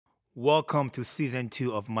Welcome to Season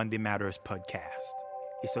 2 of Monday Matters podcast.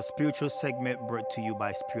 It's a spiritual segment brought to you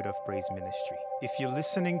by Spirit of Praise Ministry. If you're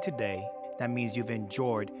listening today, that means you've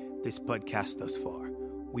enjoyed this podcast thus far.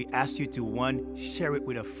 We ask you to, one, share it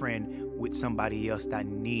with a friend, with somebody else that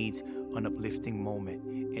needs an uplifting moment.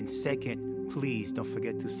 And second, please don't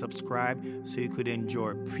forget to subscribe so you could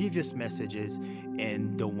enjoy previous messages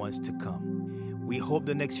and the ones to come. We hope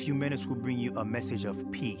the next few minutes will bring you a message of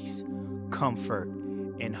peace, comfort,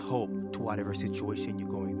 and hope to whatever situation you're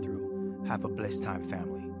going through. Have a blessed time,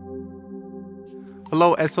 family.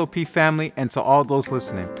 Hello, SOP family, and to all those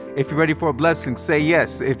listening. If you're ready for a blessing, say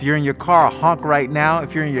yes. If you're in your car, honk right now.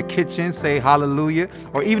 If you're in your kitchen, say hallelujah.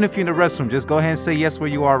 Or even if you're in the restroom, just go ahead and say yes where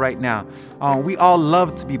you are right now. We all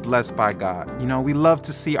love to be blessed by God. You know, we love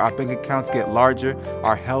to see our bank accounts get larger,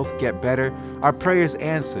 our health get better, our prayers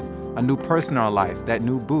answered, a new person in our life, that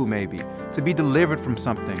new boo maybe, to be delivered from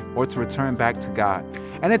something or to return back to God.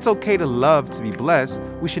 And it's okay to love to be blessed.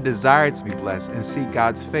 We should desire to be blessed and see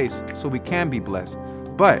God's face so we can be blessed.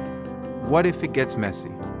 But what if it gets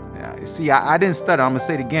messy? See, I didn't stutter. I'm going to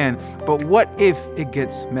say it again. But what if it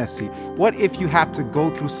gets messy? What if you have to go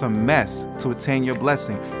through some mess to attain your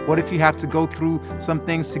blessing? What if you have to go through some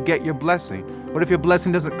things to get your blessing? What if your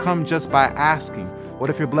blessing doesn't come just by asking? What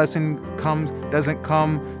if your blessing doesn't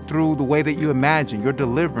come through the way that you imagine? Your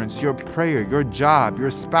deliverance, your prayer, your job, your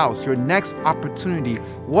spouse, your next opportunity.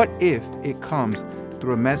 What if it comes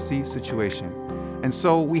through a messy situation? And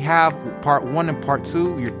so we have part 1 and part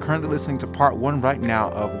 2. You're currently listening to part 1 right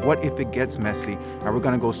now of What If It Gets Messy? And we're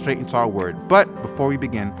going to go straight into our word. But before we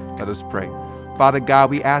begin, let us pray. Father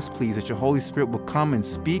God, we ask, please, that your Holy Spirit will come and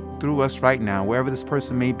speak through us right now. Wherever this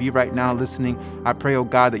person may be right now listening, I pray, oh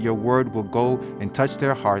God, that your word will go and touch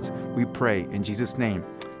their hearts. We pray in Jesus' name.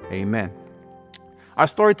 Amen. Our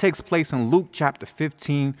story takes place in Luke chapter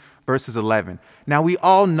 15, verses 11. Now, we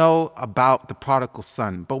all know about the prodigal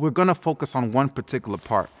son, but we're going to focus on one particular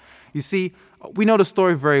part. You see, we know the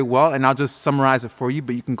story very well, and I'll just summarize it for you,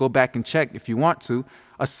 but you can go back and check if you want to.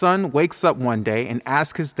 A son wakes up one day and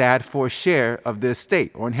asks his dad for a share of the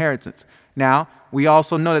estate or inheritance. Now, we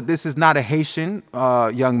also know that this is not a Haitian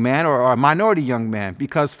young man or a minority young man,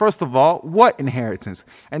 because first of all, what inheritance?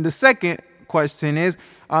 And the second question is,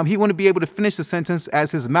 he wouldn't be able to finish the sentence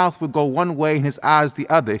as his mouth would go one way and his eyes the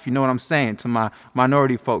other, if you know what I'm saying, to my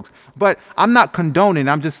minority folks. But I'm not condoning,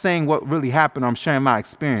 I'm just saying what really happened. I'm sharing my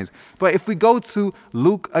experience. But if we go to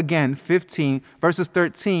Luke again, 15, verses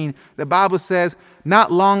 13, the Bible says,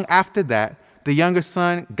 not long after that, the younger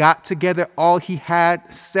son got together all he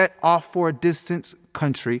had, set off for a distant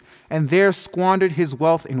country, and there squandered his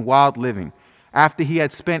wealth in wild living. After he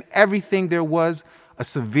had spent everything, there was a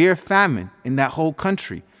severe famine in that whole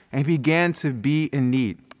country, and he began to be in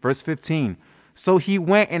need. Verse 15. So he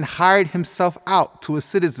went and hired himself out to a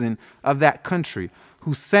citizen of that country,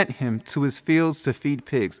 who sent him to his fields to feed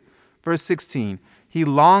pigs. Verse 16. He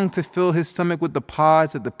longed to fill his stomach with the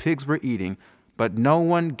pods that the pigs were eating, but no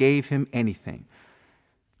one gave him anything.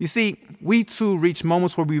 You see, we too reach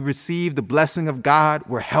moments where we receive the blessing of God.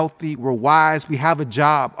 We're healthy, we're wise, we have a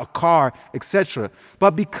job, a car, etc.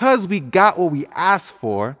 But because we got what we asked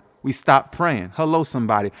for, we stop praying. Hello,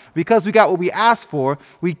 somebody. Because we got what we asked for,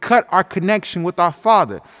 we cut our connection with our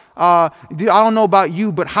Father. I don't know about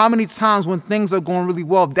you, but how many times when things are going really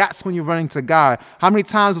well, that's when you're running to God? How many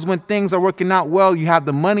times is when things are working out well, you have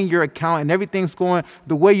the money in your account and everything's going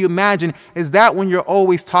the way you imagine? Is that when you're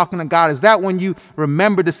always talking to God? Is that when you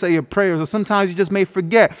remember to say your prayers? Or sometimes you just may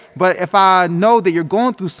forget. But if I know that you're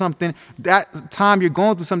going through something, that time you're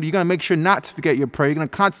going through something, you're going to make sure not to forget your prayer. You're going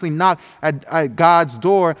to constantly knock at God's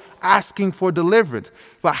door asking for deliverance.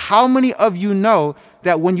 But how many of you know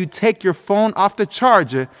that when you take your phone off the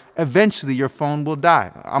charger, eventually your phone will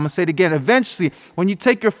die? I'm going to say it again. Eventually, when you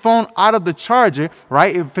take your phone out of the charger,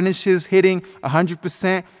 right, it finishes hitting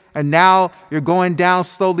 100%, and now you're going down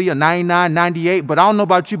slowly, a 99, 98. But I don't know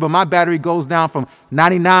about you, but my battery goes down from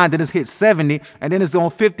 99, then it's hit 70, and then it's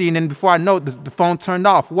on 50, and then before I know it, the phone turned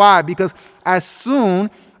off. Why? Because as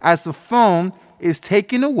soon as the phone is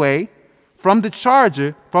taken away from the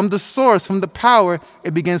charger, from the source, from the power,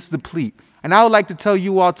 it begins to deplete. And I would like to tell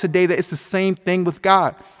you all today that it's the same thing with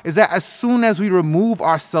God. Is that as soon as we remove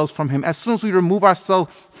ourselves from him, as soon as we remove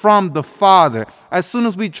ourselves from the Father, as soon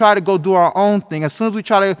as we try to go do our own thing, as soon as we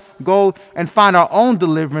try to go and find our own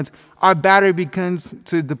deliverance, our battery begins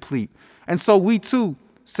to deplete. And so we too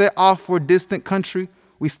set off for a distant country.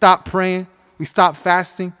 We stop praying. We stop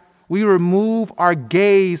fasting. We remove our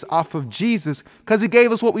gaze off of Jesus because he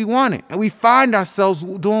gave us what we wanted. And we find ourselves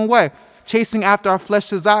doing what? Chasing after our flesh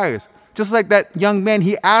desires. Just like that young man,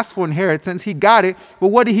 he asked for inheritance. He got it. But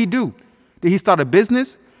what did he do? Did he start a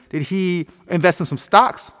business? Did he invest in some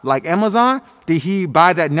stocks like Amazon? Did he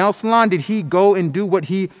buy that nail salon? Did he go and do what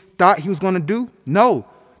he thought he was going to do? No.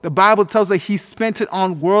 The Bible tells that he spent it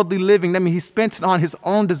on worldly living. That means he spent it on his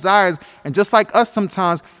own desires. And just like us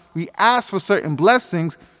sometimes, we ask for certain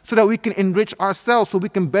blessings so that we can enrich ourselves, so we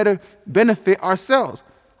can better benefit ourselves.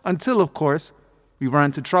 Until, of course, we run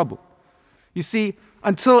into trouble. You see,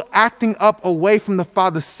 until acting up away from the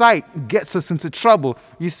Father's sight gets us into trouble.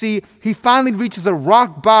 You see, he finally reaches a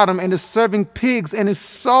rock bottom and is serving pigs and is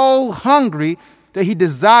so hungry that he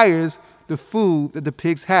desires the food that the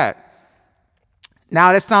pigs had.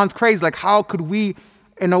 Now, that sounds crazy. Like, how could we,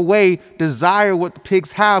 in a way, desire what the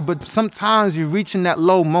pigs have? But sometimes you're reaching that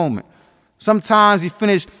low moment. Sometimes you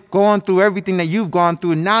finish going through everything that you've gone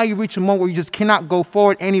through, and now you reach a moment where you just cannot go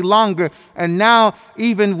forward any longer. And now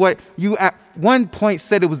even what you at one point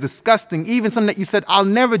said it was disgusting, even something that you said, I'll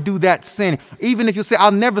never do that sin. Even if you say,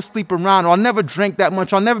 I'll never sleep around, or I'll never drink that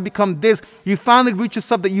much, I'll never become this. You finally reach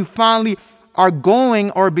yourself that you finally are going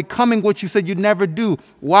or becoming what you said you'd never do.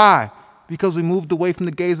 Why? Because we moved away from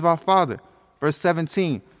the gaze of our Father. Verse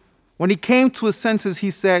 17, when he came to his senses, he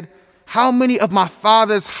said, how many of my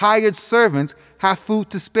father's hired servants have food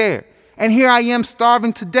to spare? And here I am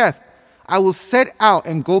starving to death. I will set out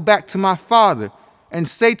and go back to my father and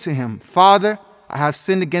say to him, Father, I have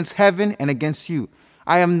sinned against heaven and against you.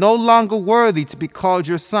 I am no longer worthy to be called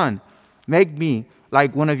your son. Make me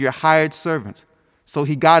like one of your hired servants. So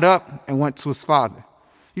he got up and went to his father.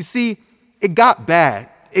 You see, it got bad.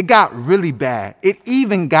 It got really bad. It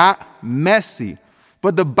even got messy.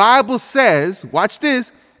 But the Bible says, watch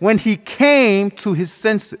this, when he came to his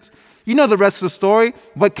senses. You know the rest of the story,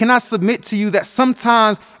 but can I submit to you that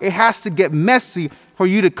sometimes it has to get messy for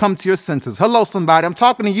you to come to your senses? Hello, somebody. I'm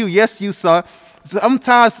talking to you. Yes, you, sir.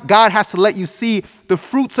 Sometimes God has to let you see the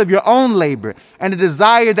fruits of your own labor and the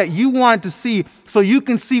desire that you wanted to see so you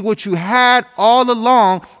can see what you had all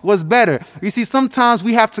along was better. You see, sometimes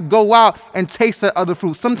we have to go out and taste that other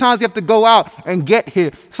fruit. Sometimes you have to go out and get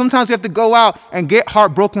hit. Sometimes you have to go out and get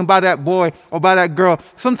heartbroken by that boy or by that girl.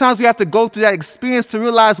 Sometimes we have to go through that experience to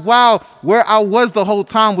realize, wow, where I was the whole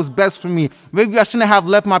time was best for me. Maybe I shouldn't have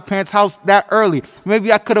left my parents' house that early.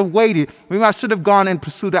 Maybe I could have waited. Maybe I should have gone and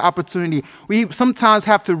pursued the opportunity. We sometimes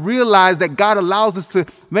have to realize that God allows us to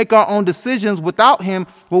make our own decisions without him.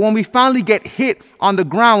 But when we finally get hit on the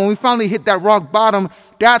ground, when we finally hit that rock bottom,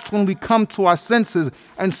 that's when we come to our senses.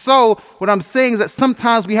 And so what I'm saying is that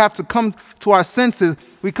sometimes we have to come to our senses.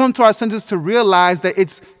 We come to our senses to realize that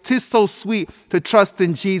tis so sweet to trust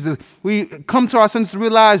in Jesus. We come to our senses to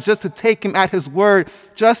realize just to take him at his word,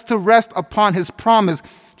 just to rest upon his promise,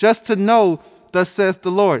 just to know, thus saith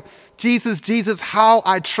the Lord. Jesus, how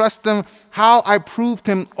I trust him, how I proved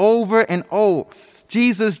him over and over.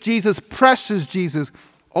 Jesus, precious Jesus,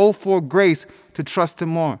 oh, for grace to trust him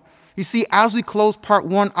more. You see, as we close part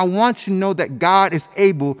 1, I want you to know that God is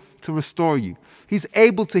able to restore you. He's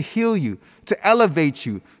able to heal you, to elevate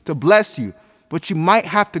you, to bless you, but you might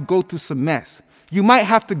have to go through some mess. You might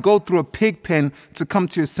have to go through a pig pen to come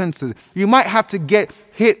to your senses. You might have to get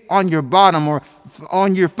hit on your bottom or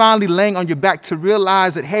you're finally laying on your back to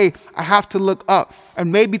realize that, hey, I have to look up.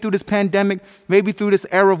 And maybe through this pandemic, maybe through this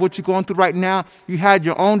era of what you're going through right now, you had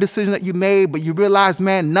your own decision that you made, but you realized,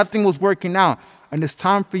 man, nothing was working out. And it's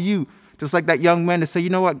time for you, just like that young man, to say, you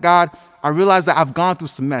know what, God, I realize that I've gone through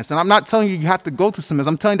some mess. And I'm not telling you you have to go through some mess.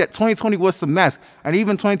 I'm telling you that 2020 was some mess. And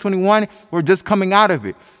even 2021, we're just coming out of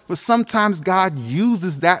it. But sometimes God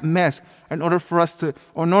uses that mess in order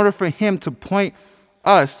for him to point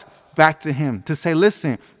us back to him, to say,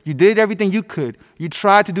 listen, you did everything you could. You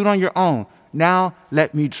tried to do it on your own. Now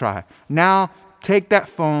let me try. Now take that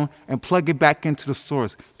phone and plug it back into the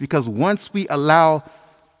source. Because once we allow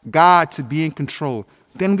God to be in control,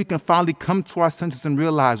 then we can finally come to our senses and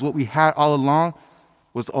realize what we had all along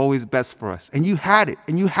was always best for us. And you had it,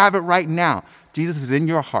 and you have it right now. Jesus is in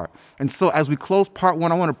your heart. And so as we close part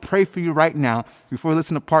 1, I want to pray for you right now before we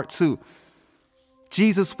listen to part 2.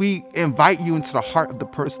 Jesus, we invite you into the heart of the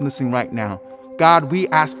person listening right now. God, we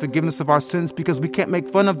ask forgiveness of our sins because we can't make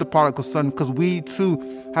fun of the prodigal son because we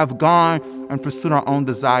too have gone and pursued our own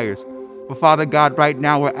desires. But Father God, right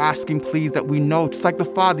now we're asking, please, that we know, just like the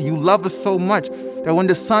Father, you love us so much that when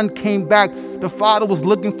the Son came back, the Father was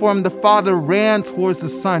looking for him. The Father ran towards the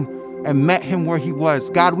Son and met him where he was.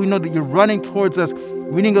 God, we know that you're running towards us,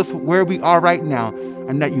 meeting us where we are right now,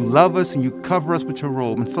 and that you love us and you cover us with your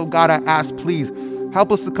robe. And so, God, I ask, please,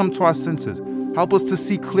 help us to come to our senses. Help us to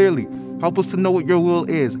see clearly. Help us to know what your will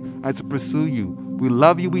is and to pursue you. We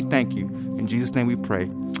love you. We thank you. In Jesus' name we pray.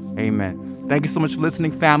 Amen. Thank you so much for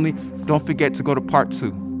listening, family. Don't forget to go to part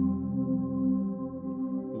 2.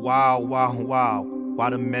 Wow.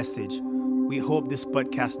 What a message. We hope this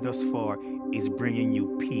podcast thus far is bringing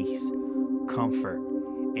you peace, comfort,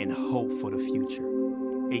 and hope for the future.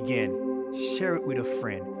 Again, share it with a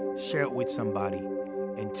friend, share it with somebody.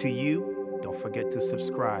 And to you, don't forget to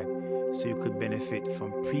subscribe so you could benefit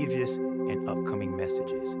from previous and upcoming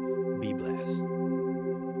messages. Be blessed.